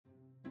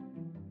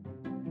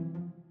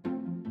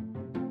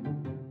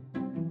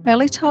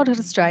Early Childhood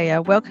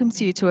Australia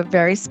welcomes you to a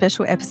very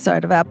special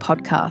episode of our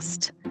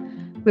podcast.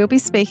 We'll be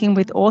speaking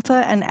with author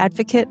and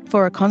advocate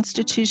for a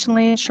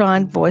constitutionally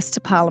enshrined voice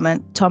to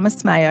Parliament,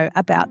 Thomas Mayo,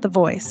 about the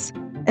voice,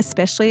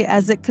 especially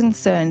as it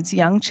concerns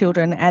young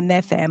children and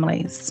their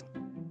families.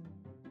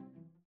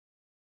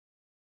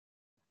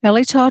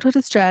 Early Childhood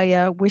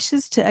Australia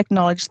wishes to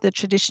acknowledge the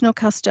traditional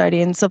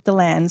custodians of the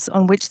lands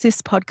on which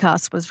this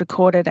podcast was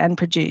recorded and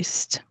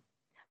produced.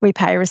 We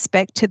pay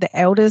respect to the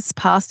elders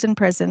past and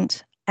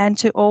present, and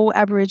to all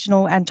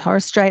Aboriginal and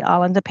Torres Strait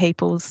Islander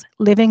peoples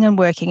living and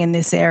working in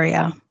this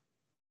area.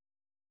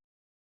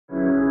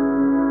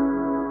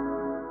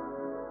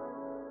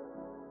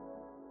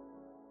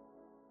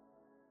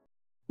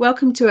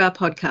 Welcome to our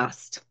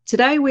podcast.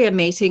 Today we are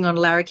meeting on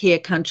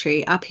Larrakia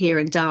country up here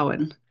in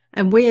Darwin,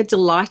 and we are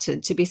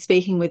delighted to be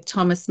speaking with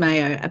Thomas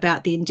Mayo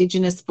about the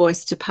Indigenous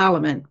Voice to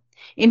Parliament,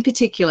 in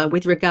particular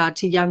with regard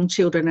to young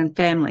children and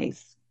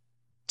families.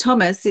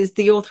 Thomas is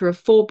the author of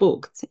 4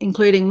 books,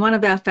 including one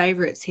of our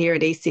favourites here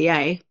at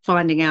ECA,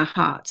 Finding Our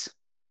Heart.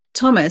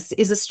 Thomas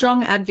is a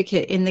strong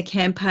advocate in the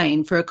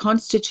campaign for a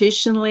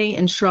constitutionally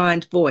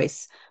enshrined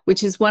voice,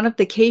 which is one of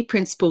the key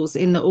principles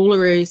in the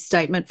Uluru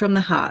Statement from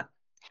the Heart.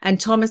 And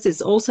Thomas is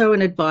also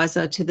an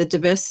advisor to the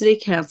Diversity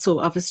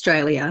Council of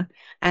Australia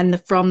and the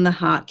From the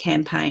Heart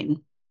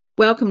campaign.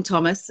 Welcome,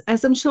 Thomas.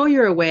 As I'm sure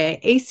you're aware,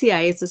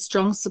 ECA is a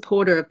strong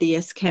supporter of the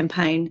Yes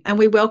campaign, and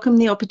we welcome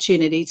the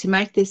opportunity to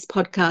make this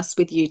podcast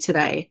with you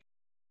today,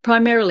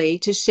 primarily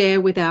to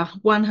share with our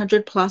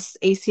 100 plus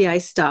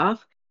ECA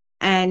staff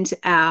and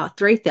our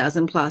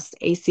 3,000 plus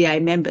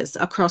ECA members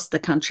across the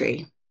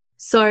country.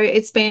 So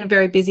it's been a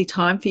very busy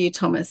time for you,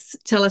 Thomas.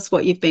 Tell us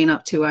what you've been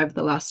up to over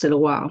the last little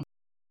while.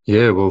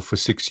 Yeah, well, for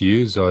 6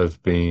 years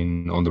I've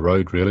been on the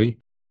road, really,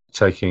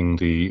 taking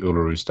the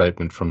Uluru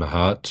Statement from the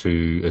heart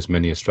to as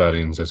many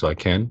Australians as I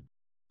can.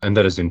 And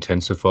that has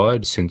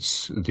intensified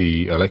since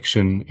the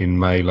election in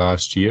May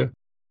last year,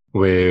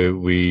 where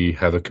we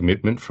have a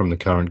commitment from the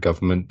current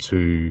government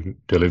to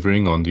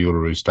delivering on the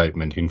Uluru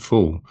Statement in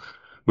full,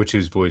 which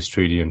is voice,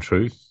 treaty and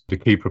truth. The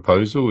key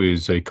proposal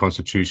is a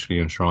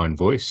constitutionally enshrined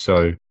voice,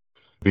 so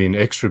been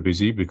extra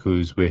busy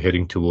because we're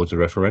heading towards a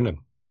referendum.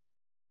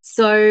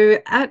 So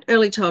at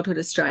Early Childhood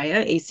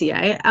Australia,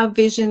 ECA, our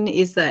vision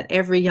is that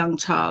every young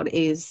child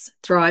is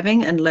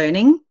thriving and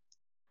learning.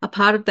 A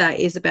part of that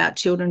is about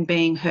children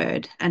being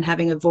heard and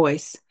having a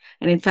voice.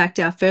 And in fact,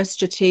 our first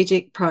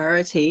strategic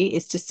priority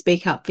is to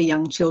speak up for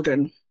young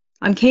children.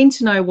 I'm keen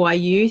to know why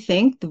you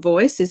think the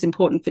voice is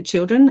important for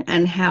children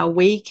and how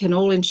we can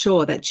all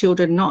ensure that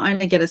children not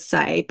only get a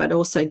say, but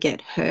also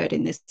get heard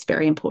in this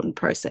very important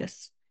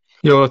process.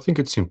 Yeah, well, I think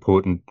it's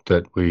important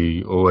that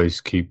we always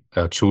keep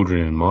our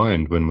children in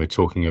mind when we're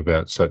talking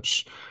about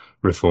such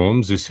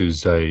reforms. This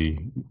is a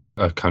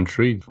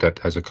country that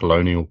has a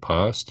colonial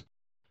past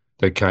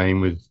that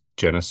came with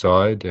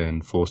genocide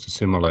and forced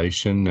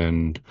assimilation,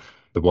 and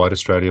the White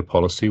Australia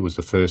policy was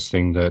the first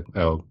thing that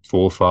our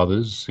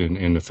forefathers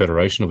in the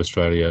Federation of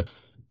Australia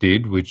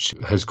did, which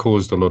has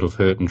caused a lot of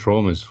hurt and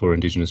traumas for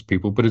Indigenous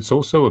people. But it's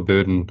also a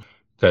burden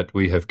that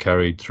we have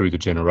carried through the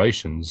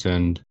generations,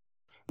 and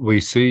we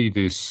see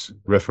this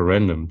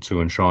referendum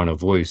to enshrine a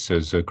voice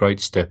as a great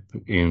step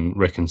in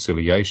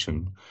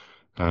reconciliation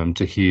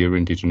to hear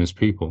Indigenous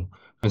people.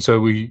 And so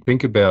we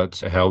think about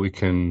how we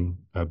can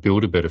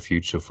build a better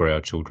future for our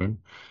children.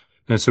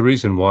 And it's the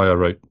reason why I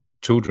wrote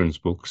children's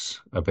books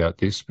about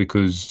this,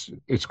 because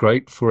it's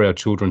great for our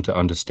children to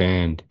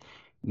understand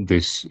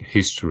this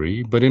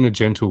history, but in a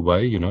gentle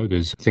way.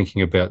 There's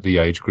thinking about the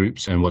age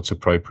groups and what's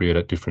appropriate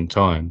at different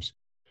times.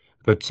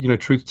 But,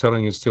 truth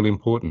telling is still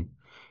important.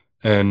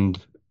 And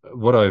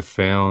what I've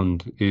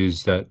found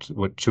is that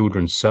what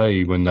children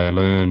say when they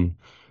learn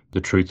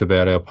the truth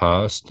about our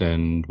past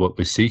and what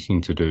we're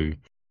seeking to do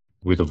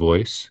with a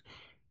voice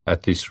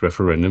at this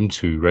referendum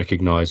to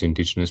recognise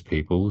Indigenous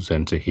peoples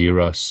and to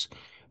hear us,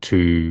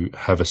 to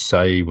have a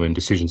say when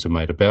decisions are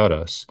made about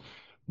us,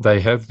 they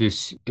have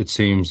this, it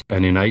seems,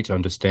 an innate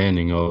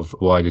understanding of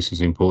why this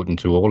is important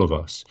to all of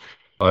us.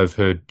 I've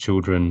heard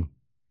children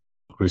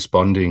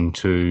responding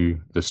to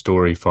the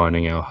story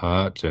Finding Our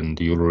Heart and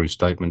the Uluru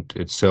Statement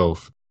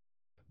itself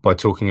by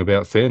talking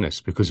about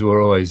fairness, because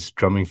we're always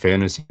drumming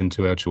fairness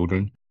into our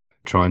children,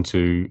 trying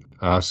to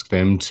ask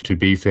them to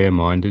be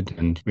fair-minded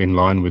and in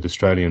line with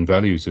Australian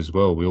values as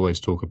well. We always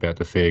talk about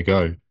the fair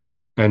go.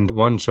 And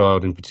one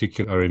child in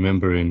particular, I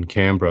remember in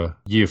Canberra,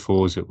 year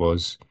 4s it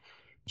was,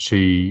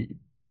 she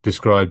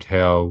described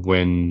how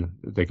when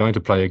they're going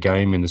to play a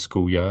game in the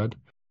schoolyard,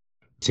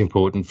 it's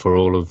important for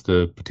all of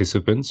the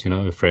participants,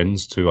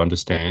 friends, to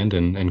understand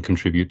and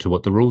contribute to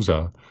what the rules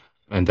are.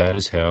 And that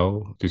is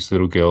how this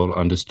little girl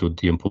understood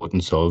the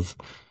importance of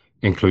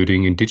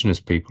including Indigenous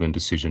people in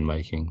decision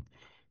making,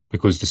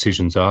 because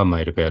decisions are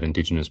made about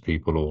Indigenous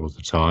people all of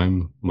the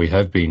time. We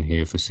have been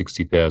here for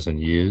 60,000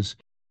 years,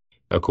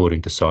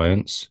 according to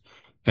science,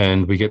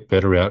 and we get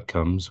better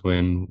outcomes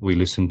when we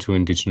listen to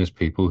Indigenous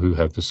people who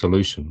have the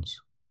solutions.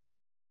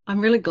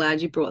 I'm really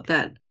glad you brought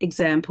that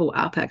example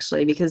up,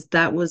 actually, because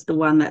that was the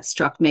one that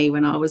struck me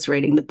when I was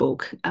reading the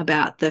book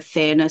about the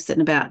fairness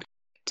and about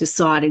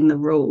deciding the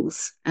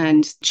rules.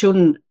 And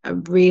children are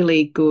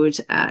really good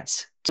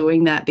at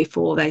doing that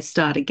before they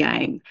start a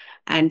game.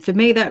 And for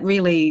me, that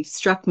really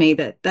struck me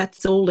that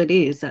that's all it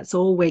is. That's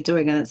all we're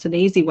doing. And it's an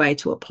easy way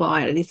to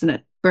apply it, isn't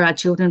it, for our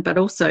children, but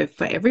also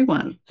for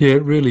everyone? Yeah,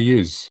 it really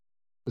is.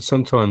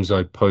 Sometimes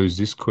I pose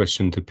this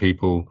question to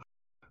people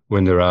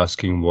when they're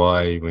asking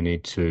why we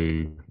need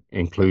to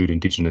include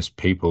Indigenous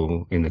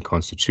people in the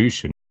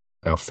Constitution,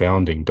 our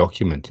founding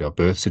document, our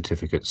birth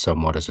certificate,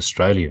 somewhat as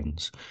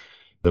Australians,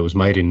 that was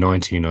made in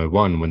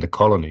 1901 when the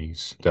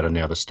colonies, that are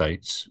now the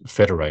states,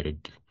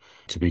 federated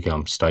to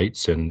become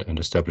states and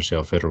establish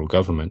our federal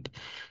government.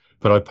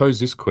 But I pose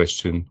this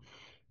question,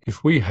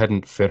 if we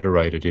hadn't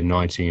federated in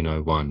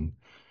 1901,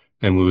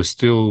 and we were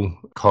still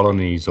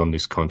colonies on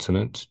this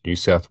continent, New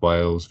South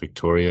Wales,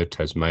 Victoria,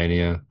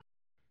 Tasmania,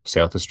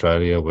 South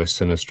Australia,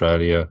 Western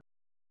Australia,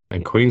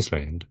 and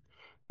Queensland,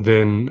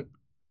 then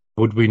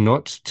would we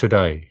not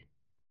today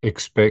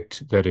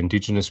expect that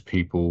Indigenous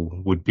people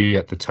would be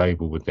at the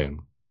table with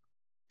them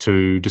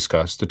to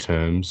discuss the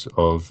terms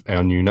of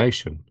our new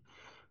nation?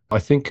 I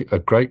think a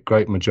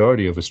great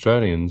majority of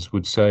Australians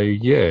would say,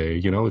 yeah,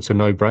 it's a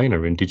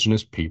no-brainer.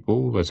 Indigenous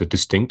people, as a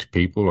distinct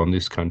people on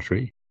this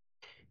country,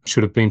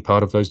 should have been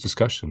part of those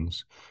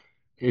discussions.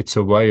 It's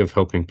a way of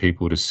helping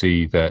people to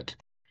see that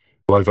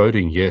by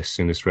voting yes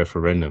in this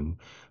referendum,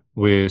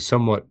 we're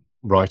somewhat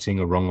righting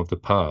a wrong of the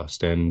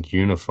past and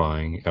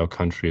unifying our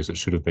country as it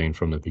should have been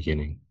from the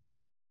beginning.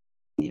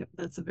 Yeah,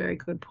 that's a very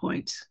good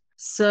point.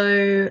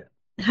 So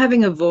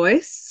having a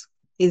voice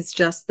is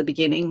just the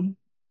beginning.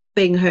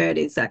 Being heard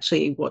is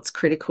actually what's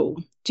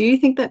critical. Do you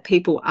think that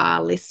people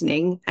are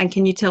listening? And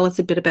can you tell us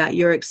a bit about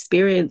your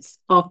experience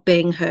of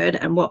being heard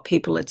and what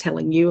people are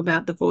telling you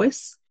about the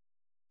voice?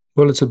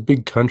 Well, it's a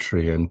big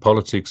country and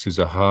politics is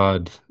a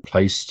hard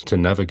place to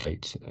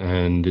navigate.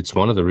 And it's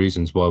one of the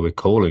reasons why we're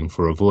calling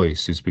for a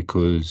voice is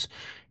because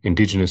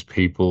Indigenous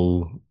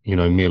people,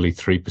 merely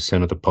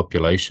 3% of the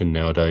population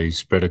nowadays,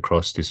 spread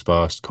across this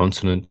vast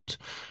continent,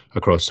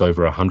 across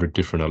over 100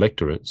 different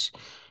electorates,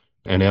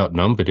 and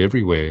outnumbered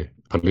everywhere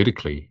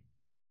politically.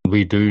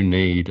 We do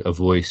need a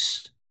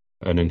voice,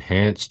 an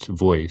enhanced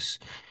voice,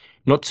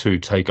 not to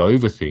take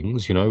over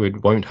things,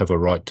 it won't have a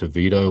right to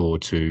veto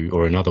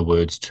or in other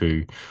words,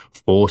 to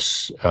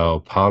force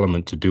our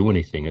parliament to do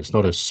anything. It's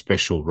not a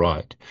special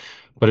right,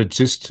 but it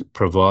just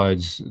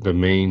provides the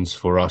means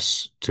for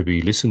us to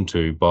be listened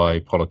to by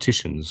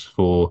politicians,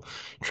 for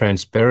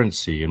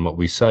transparency in what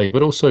we say,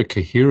 but also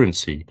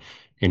coherency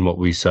in what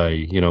we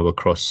say,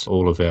 across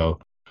all of our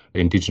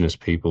Indigenous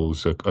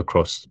peoples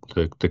across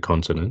the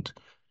continent.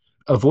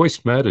 A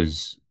voice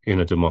matters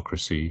in a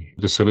democracy.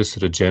 The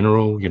Solicitor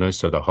General,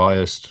 so the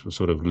highest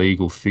sort of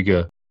legal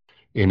figure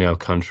in our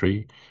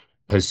country,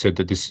 has said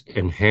that this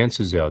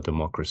enhances our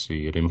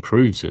democracy. It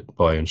improves it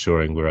by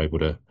ensuring we're able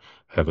to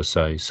have a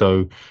say.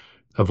 So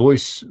a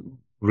voice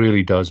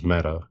really does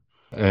matter.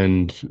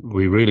 And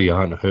we really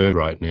aren't heard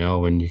right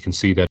now, and you can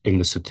see that in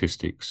the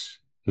statistics.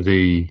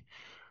 The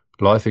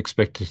life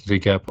expectancy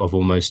gap of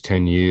almost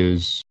 10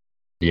 years,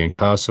 the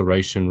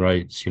incarceration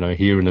rates,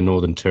 here in the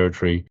Northern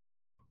Territory,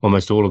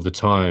 almost all of the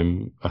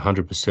time,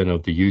 100%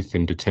 of the youth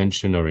in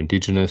detention are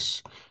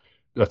Indigenous.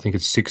 I think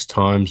it's 6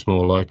 times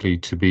more likely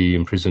to be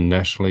imprisoned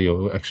nationally,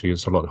 or actually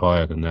it's a lot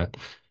higher than that.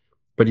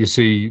 But you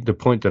see, the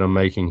point that I'm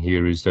making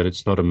here is that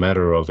it's not a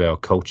matter of our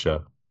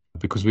culture,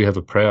 because we have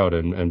a proud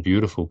and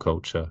beautiful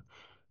culture.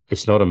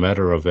 It's not a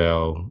matter of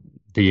our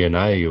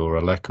DNA or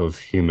a lack of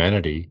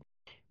humanity.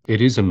 It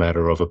is a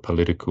matter of a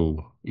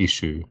political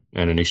issue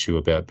and an issue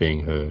about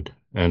being heard.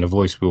 And a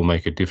voice will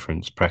make a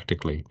difference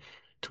practically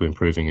to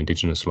improving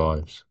Indigenous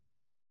lives.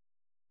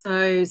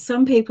 So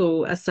some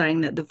people are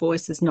saying that the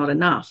voice is not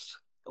enough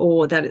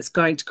or that it's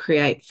going to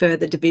create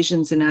further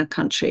divisions in our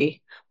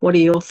country. What are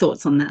your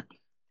thoughts on that?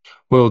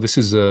 Well, this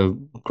is a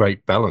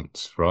great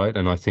balance, right?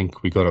 And I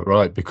think we got it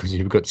right, because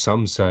you've got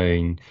some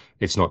saying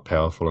it's not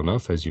powerful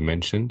enough, as you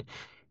mentioned,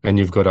 and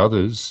you've got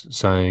others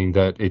saying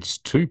that it's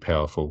too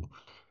powerful.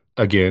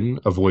 Again,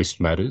 a voice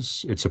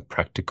matters. It's a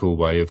practical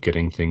way of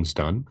getting things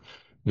done.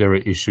 There are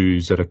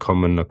issues that are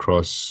common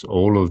across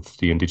all of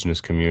the Indigenous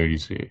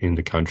communities in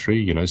the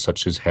country,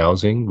 such as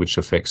housing, which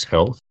affects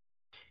health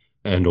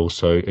and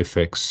also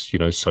affects,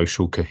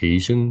 social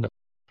cohesion,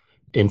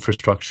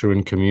 infrastructure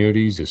in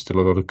communities. There's still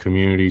a lot of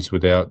communities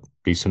without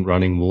decent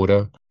running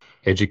water,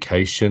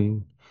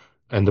 education,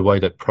 and the way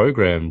that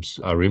programs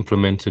are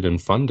implemented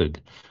and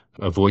funded.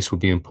 A voice would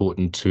be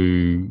important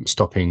to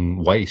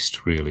stopping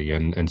waste, really,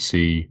 and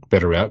see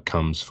better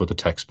outcomes for the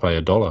taxpayer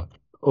dollar.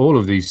 All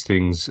of these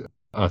things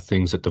are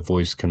things that the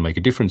voice can make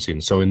a difference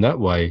in. So in that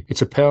way,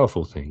 it's a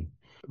powerful thing.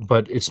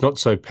 But it's not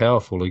so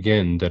powerful,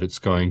 again, that it's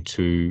going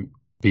to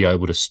be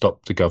able to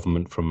stop the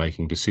government from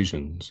making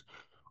decisions,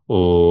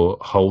 or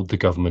hold the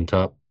government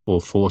up, or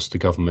force the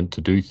government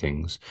to do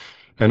things.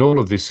 And all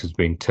of this has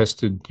been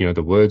tested.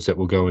 The words that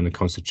will go in the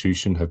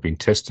Constitution have been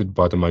tested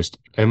by the most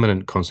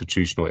eminent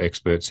constitutional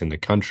experts in the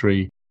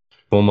country,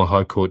 former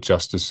High Court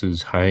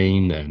Justices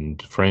Hayne and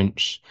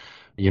French,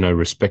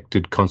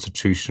 respected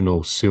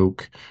constitutional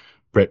silk,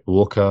 Brett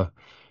Walker.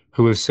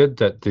 who have said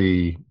that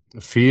the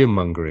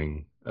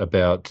fear-mongering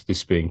about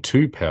this being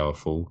too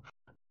powerful,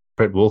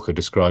 Brett Walker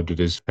described it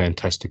as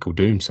fantastical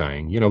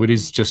doomsaying. You know, it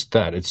is just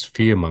that, it's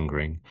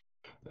fear-mongering.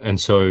 And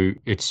so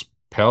it's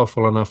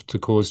powerful enough to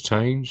cause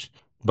change,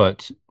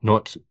 but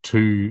not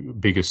too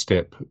big a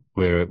step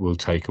where it will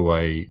take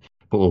away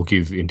or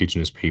give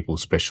Indigenous people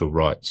special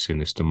rights in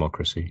this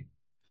democracy.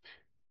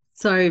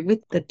 So,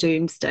 with the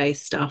doomsday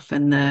stuff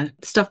and the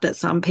stuff that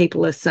some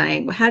people are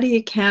saying, how do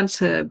you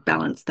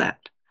counterbalance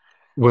that?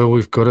 Well,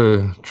 we've got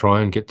to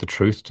try and get the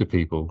truth to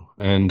people,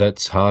 and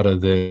that's harder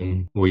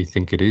than we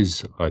think it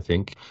is, I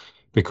think,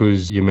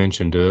 because you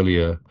mentioned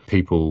earlier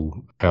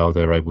people, how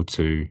they're able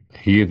to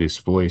hear this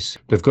voice.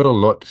 They've got a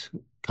lot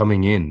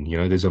coming in. You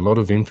know, there's a lot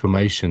of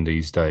information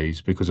these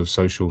days because of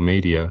social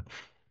media.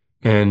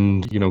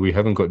 And, you know, we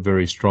haven't got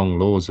very strong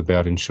laws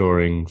about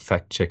ensuring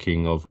fact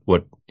checking of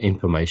what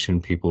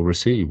information people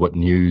receive, what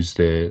news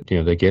they're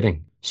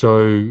getting.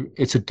 So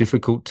it's a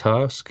difficult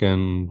task.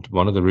 And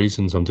one of the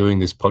reasons I'm doing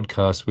this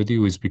podcast with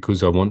you is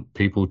because I want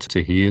people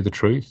to hear the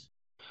truth.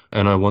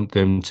 And I want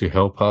them to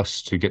help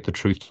us to get the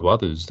truth to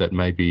others that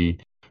may be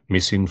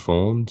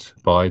misinformed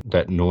by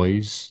that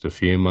noise, the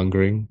fear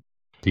mongering,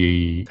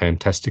 the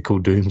fantastical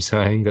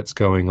doomsaying that's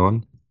going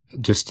on.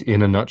 Just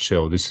in a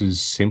nutshell, this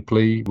is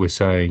simply we're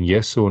saying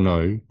yes or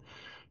no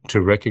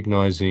to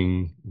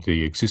recognizing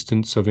the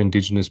existence of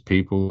Indigenous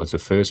people as the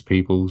first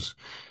peoples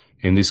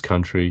in this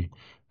country,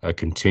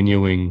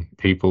 continuing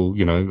people,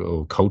 you know,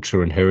 or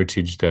culture and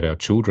heritage that our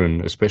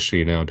children,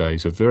 especially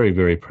nowadays, are very,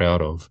 very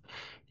proud of.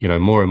 You know,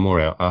 more and more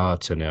our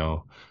art and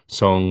our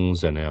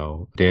songs and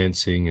our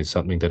dancing is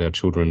something that our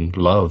children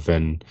love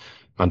and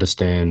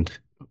understand.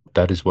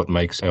 That is what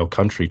makes our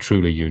country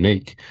truly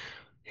unique.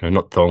 You know,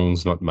 not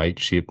thongs, not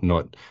mateship,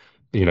 not,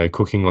 you know,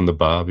 cooking on the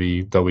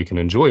barbie, though we can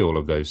enjoy all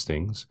of those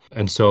things.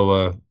 And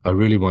so I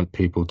really want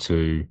people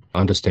to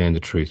understand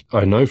the truth.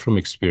 I know from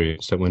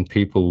experience that when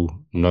people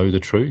know the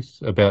truth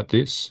about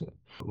this,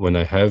 when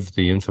they have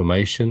the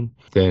information,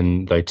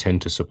 then they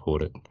tend to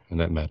support it, and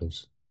that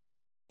matters.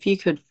 If you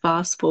could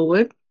fast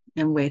forward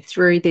and we're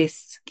through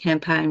this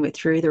campaign, we're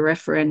through the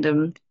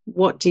referendum,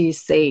 what do you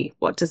see?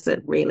 What does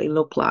it really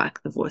look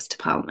like, the Voice to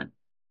Parliament?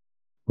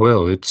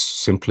 Well, it's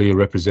simply a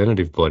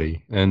representative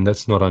body, and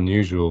that's not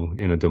unusual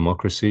in a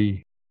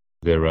democracy.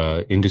 There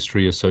are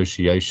industry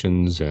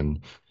associations and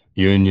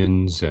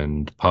unions,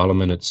 and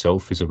Parliament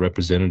itself is a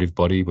representative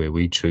body where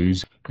we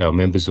choose our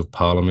members of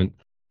Parliament.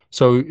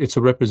 So it's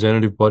a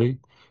representative body.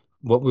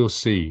 What we'll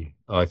see,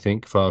 I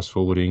think, fast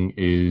forwarding,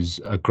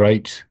 is a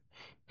great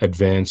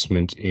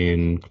advancement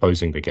in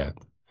closing the gap.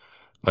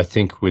 I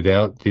think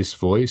without this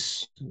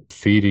voice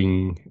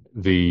feeding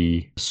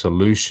the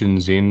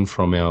solutions in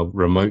from our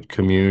remote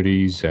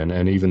communities and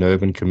even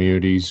urban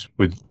communities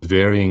with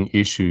varying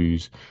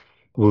issues,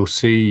 we'll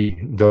see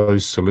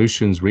those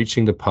solutions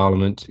reaching the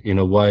Parliament in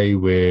a way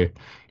where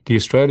the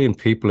Australian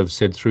people have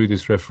said through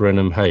this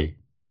referendum, hey,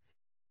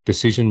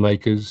 decision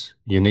makers,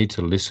 you need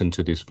to listen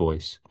to this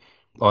voice.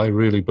 I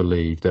really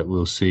believe that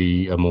we'll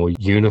see a more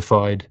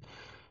unified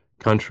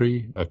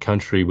country, a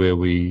country where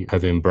we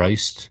have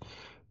embraced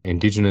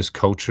Indigenous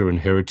culture and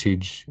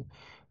heritage,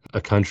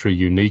 a country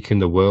unique in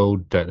the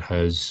world that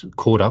has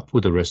caught up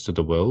with the rest of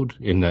the world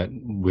in that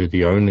we're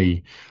the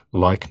only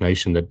like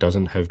nation that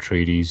doesn't have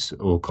treaties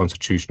or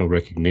constitutional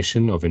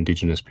recognition of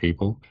Indigenous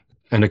people,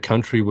 and a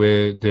country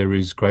where there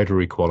is greater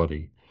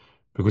equality.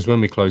 Because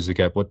when we close the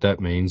gap, what that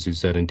means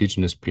is that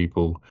Indigenous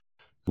people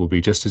will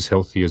be just as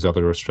healthy as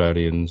other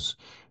Australians.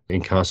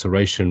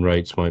 Incarceration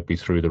rates won't be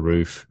through the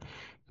roof,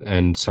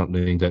 and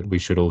something that we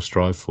should all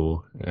strive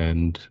for.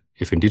 And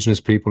if Indigenous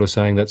people are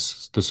saying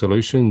that's the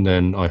solution,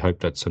 then I hope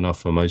that's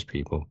enough for most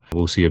people.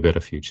 We'll see a better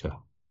future.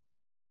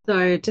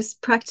 So,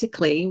 just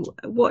practically,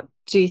 what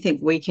do you think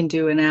we can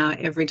do in our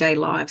everyday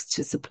lives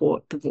to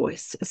support the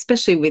voice,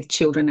 especially with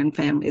children and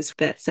families?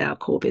 That's our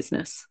core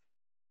business.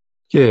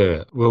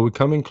 Yeah, well, we're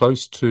coming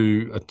close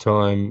to a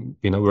time,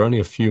 you know, we're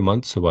only a few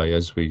months away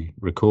as we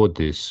record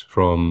this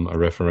from a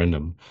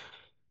referendum.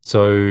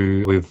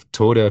 So we've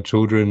taught our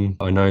children.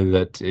 I know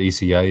that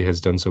ECA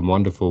has done some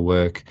wonderful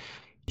work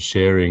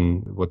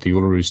sharing what the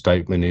Uluru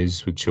Statement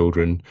is with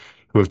children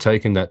who have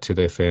taken that to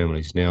their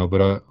families now.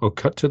 But I'll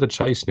cut to the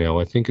chase now.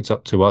 I think it's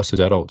up to us as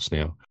adults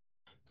now.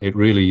 It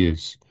really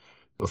is.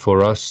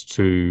 For us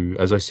to,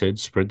 as I said,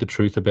 spread the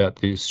truth about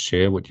this,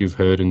 share what you've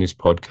heard in this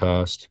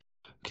podcast.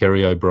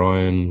 Kerry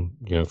O'Brien,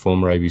 you know,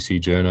 former ABC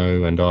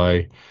journo, and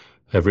I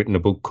have written a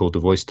book called The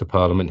Voice to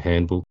Parliament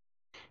Handbook.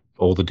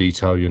 All the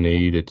detail you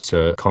need. It's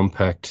a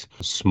compact,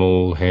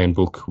 small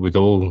handbook with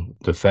all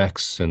the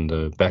facts and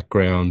the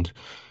background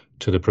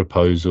to the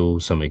proposal,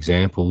 some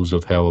examples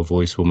of how a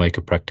voice will make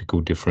a practical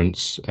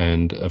difference,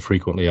 and a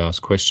frequently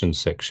asked questions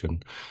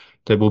section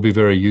that will be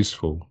very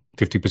useful.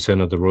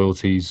 50% of the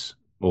royalties,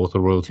 author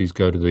royalties,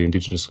 go to the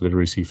Indigenous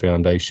Literacy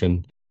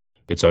Foundation.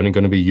 It's only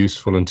going to be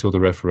useful until the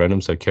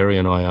referendum, so Kerry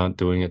and I aren't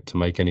doing it to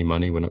make any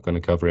money. We're not going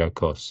to cover our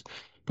costs.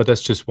 But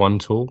that's just one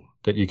tool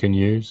that you can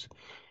use.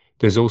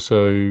 There's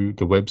also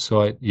the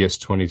website,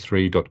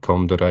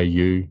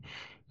 yes23.com.au.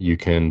 You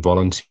can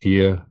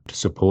volunteer to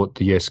support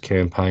the Yes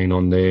campaign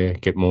on there,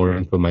 get more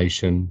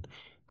information,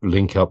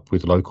 link up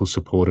with local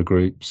supporter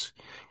groups.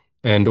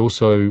 And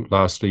also,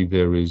 lastly,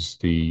 there is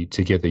the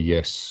Together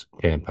Yes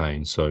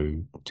campaign. So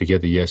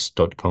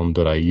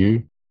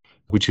togetheryes.com.au,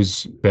 which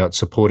is about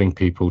supporting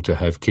people to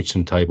have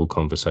kitchen table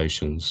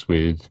conversations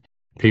with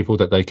people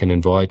that they can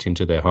invite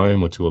into their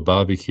home or to a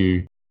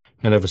barbecue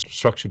and have a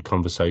structured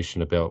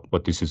conversation about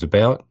what this is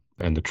about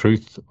and the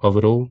truth of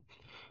it all,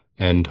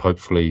 and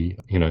hopefully,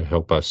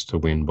 help us to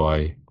win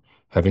by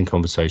having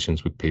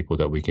conversations with people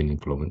that we can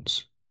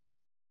influence.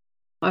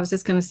 I was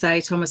just going to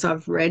say, Thomas,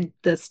 I've read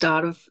the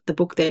start of the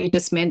book that you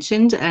just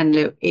mentioned, and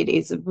it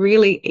is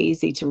really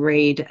easy to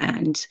read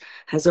and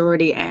has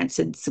already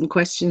answered some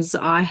questions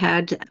I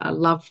had. I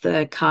love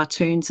the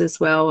cartoons as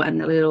well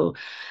and the little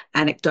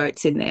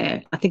anecdotes in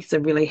there. I think it's a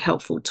really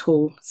helpful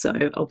tool. So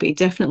I'll be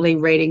definitely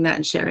reading that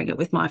and sharing it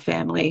with my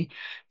family,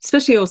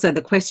 especially also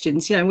the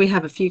questions. We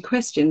have a few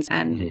questions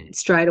and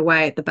straight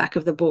away at the back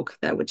of the book,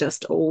 they were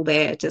just all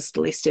there, just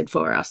listed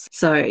for us.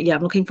 So yeah,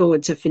 I'm looking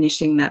forward to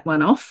finishing that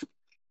one off.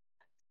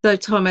 So,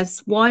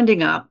 Thomas,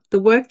 winding up, the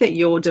work that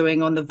you're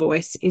doing on The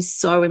Voice is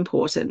so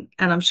important,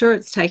 and I'm sure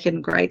it's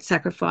taken great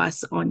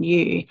sacrifice on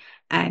you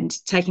and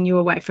taking you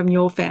away from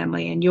your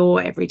family and your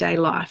everyday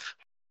life.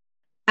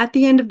 At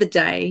the end of the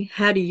day,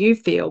 how do you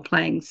feel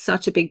playing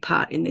such a big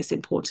part in this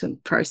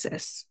important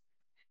process?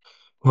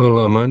 Well,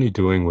 I'm only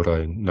doing what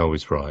I know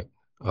is right.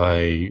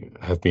 I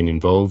have been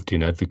involved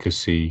in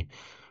advocacy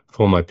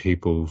for my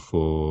people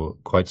for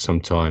quite some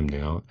time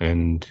now,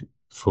 and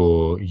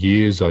for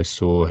years I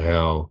saw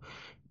how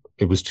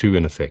it was too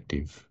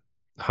ineffective.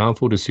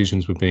 Harmful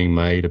decisions were being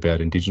made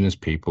about Indigenous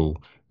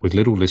people with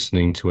little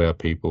listening to our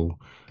people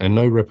and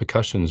no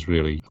repercussions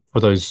really for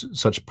those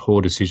such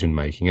poor decision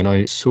making. And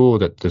I saw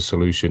that the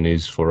solution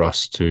is for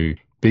us to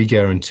be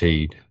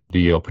guaranteed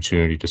the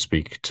opportunity to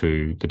speak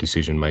to the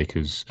decision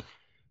makers.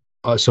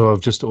 So I've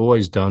just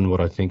always done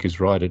what I think is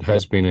right. It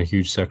has been a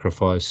huge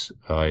sacrifice.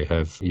 I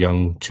have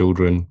young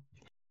children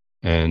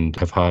and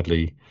have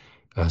hardly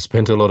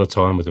spent a lot of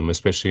time with them,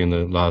 especially in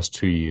the last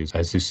 2 years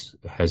as this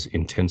has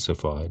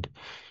intensified.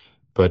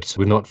 But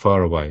we're not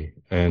far away,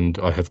 and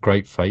I have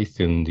great faith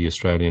in the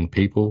Australian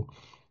people.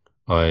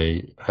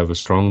 I have a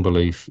strong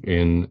belief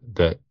in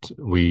that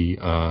we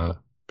are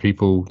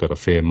people that are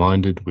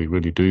fair-minded. We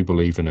really do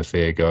believe in a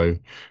fair go.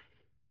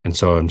 And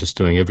so I'm just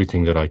doing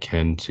everything that I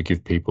can to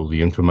give people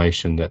the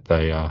information that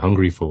they are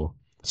hungry for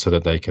so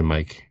that they can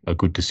make a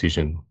good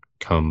decision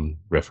come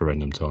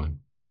referendum time.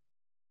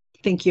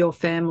 I think your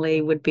family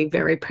would be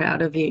very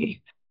proud of you.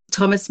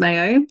 Thomas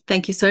Mayo,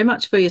 thank you so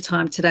much for your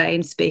time today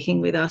and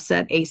speaking with us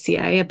at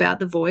ECA about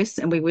The Voice,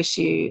 and we wish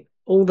you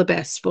all the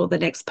best for the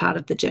next part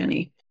of the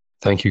journey.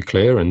 Thank you,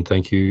 Claire, and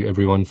thank you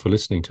everyone for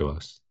listening to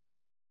us.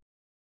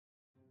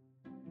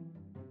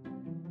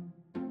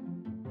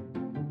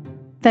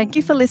 Thank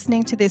you for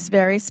listening to this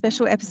very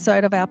special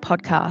episode of our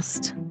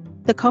podcast.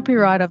 The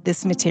copyright of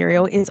this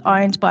material is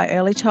owned by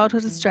Early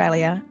Childhood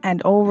Australia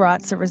and all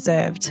rights are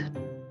reserved.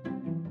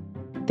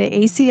 The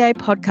ECA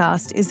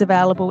podcast is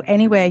available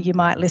anywhere you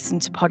might listen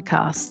to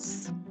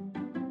podcasts.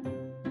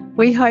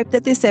 We hope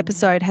that this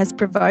episode has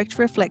provoked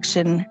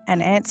reflection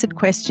and answered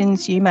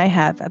questions you may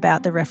have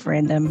about the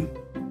referendum.